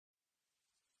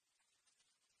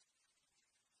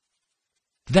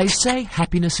They say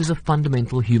happiness is a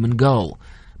fundamental human goal,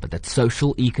 but that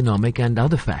social, economic and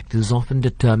other factors often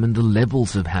determine the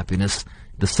levels of happiness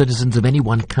the citizens of any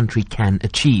one country can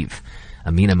achieve.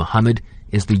 Amina Mohammed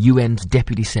is the UN's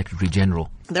Deputy Secretary General.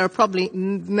 There are probably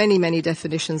many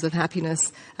definitions of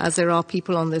happiness, as there are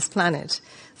people on this planet.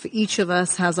 For each of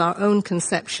us has our own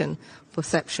perception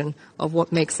of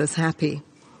what makes us happy.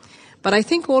 But I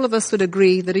think all of us would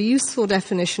agree that a useful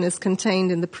definition is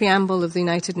contained in the preamble of the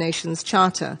United Nations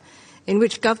Charter, in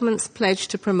which governments pledge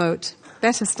to promote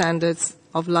better standards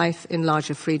of life in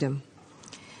larger freedom.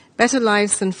 Better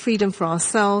lives and freedom for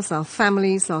ourselves, our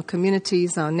families, our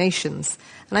communities, our nations.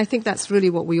 And I think that's really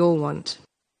what we all want.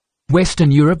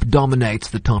 Western Europe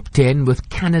dominates the top 10, with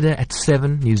Canada at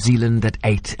 7, New Zealand at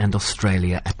 8 and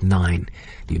Australia at 9.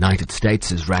 The United States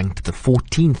is ranked the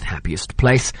 14th happiest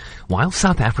place, while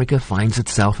South Africa finds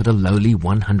itself at a lowly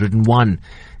 101.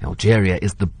 Algeria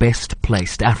is the best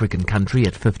placed African country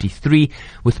at 53,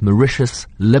 with Mauritius,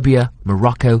 Libya,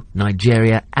 Morocco,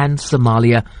 Nigeria and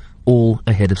Somalia all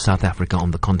ahead of South Africa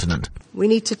on the continent. We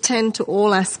need to tend to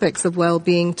all aspects of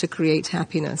well-being to create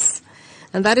happiness.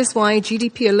 And that is why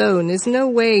GDP alone is no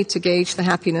way to gauge the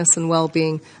happiness and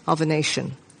well-being of a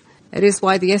nation. It is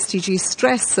why the SDGs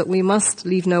stress that we must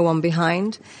leave no one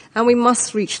behind, and we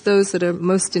must reach those that are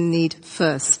most in need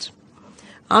first.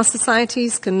 Our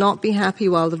societies cannot be happy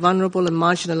while the vulnerable and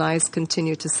marginalized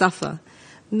continue to suffer,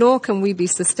 nor can we be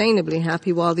sustainably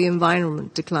happy while the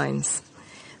environment declines.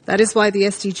 That is why the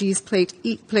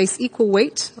SDGs place equal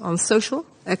weight on social,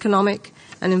 economic,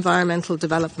 and environmental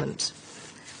development.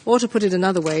 Or to put it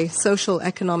another way, social,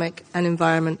 economic, and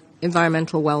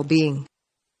environmental well-being.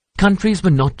 Countries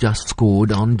were not just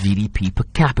scored on GDP per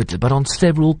capita, but on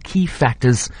several key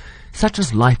factors, such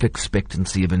as life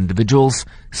expectancy of individuals,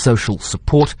 social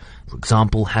support, for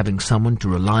example, having someone to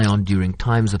rely on during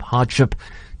times of hardship,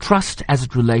 trust as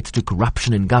it relates to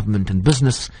corruption in government and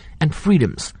business, and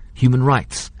freedoms, human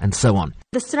rights, and so on.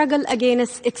 The struggle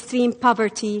against extreme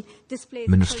poverty displays...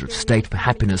 Minister of State for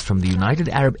Happiness from the United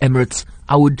Arab Emirates,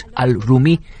 Aoud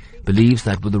Al-Rumi, believes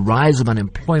that with the rise of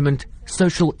unemployment,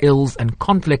 social ills and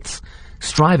conflicts,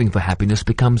 striving for happiness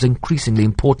becomes increasingly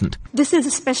important. This is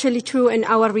especially true in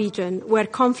our region, where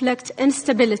conflict,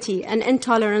 instability and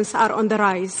intolerance are on the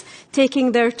rise,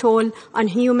 taking their toll on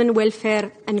human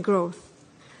welfare and growth.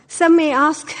 Some may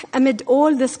ask, amid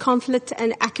all this conflict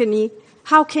and agony,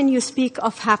 how can you speak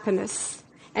of happiness?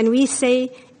 And we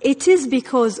say, it is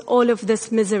because all of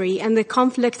this misery and the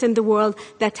conflict in the world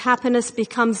that happiness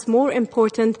becomes more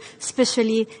important,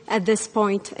 especially at this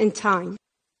point in time.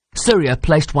 Syria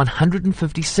placed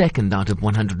 152nd out of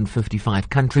 155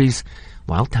 countries,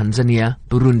 while Tanzania,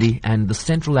 Burundi and the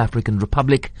Central African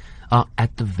Republic are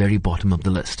at the very bottom of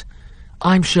the list.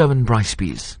 I'm Sherwin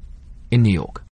Brycebees in New York.